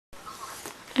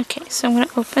Okay, so I'm going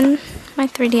to open my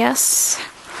 3DS,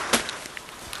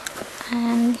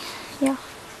 and yeah,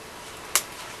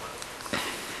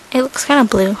 it looks kind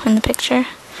of blue in the picture,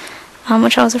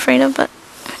 which I was afraid of, but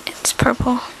it's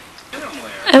purple.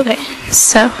 Okay,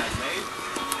 so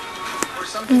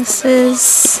this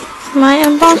is my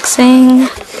unboxing.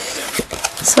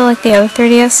 So like the other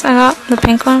 3DS I got, the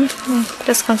pink one, it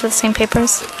just comes with the same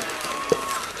papers.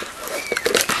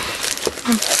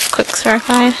 And just quick start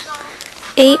guide.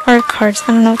 8 art cards,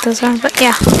 I don't know what those are, but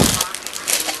yeah.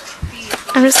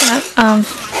 I'm just gonna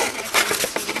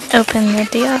open the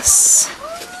DS,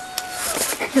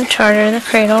 the charger, the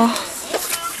cradle,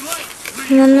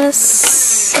 and then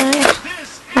this. Yeah.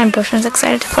 My boyfriend's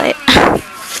excited to play it.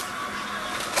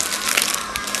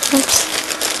 Oops.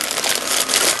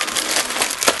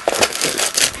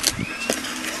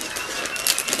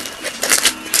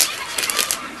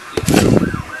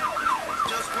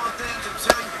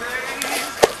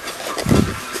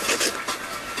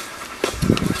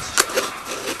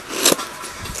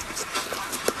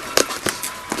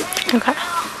 Okay.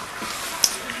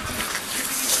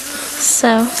 So,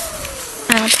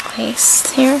 I have the case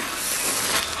here.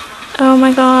 Oh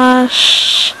my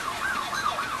gosh.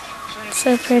 It's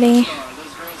so pretty.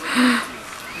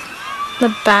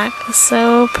 The back is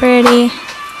so pretty.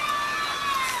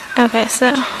 Okay,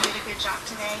 so.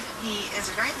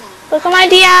 Look at my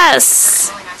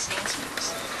DS!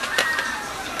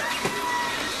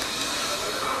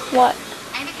 What?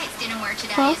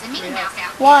 Huh?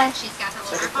 Why?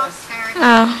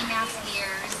 Oh.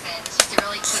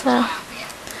 So,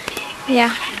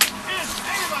 yeah.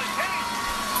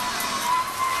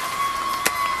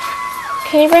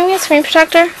 Can you bring me a screen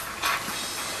protector?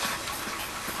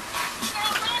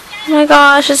 Oh my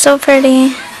gosh, it's so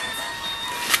pretty.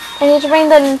 I need to bring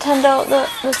the Nintendo,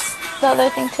 the other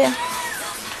thing too.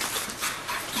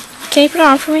 Can you put it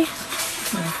on for me?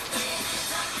 Yeah.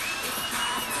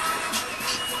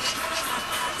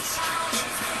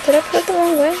 Did I put it the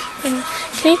wrong way?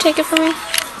 Can you take it for me?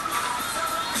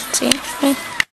 Let's see. Okay.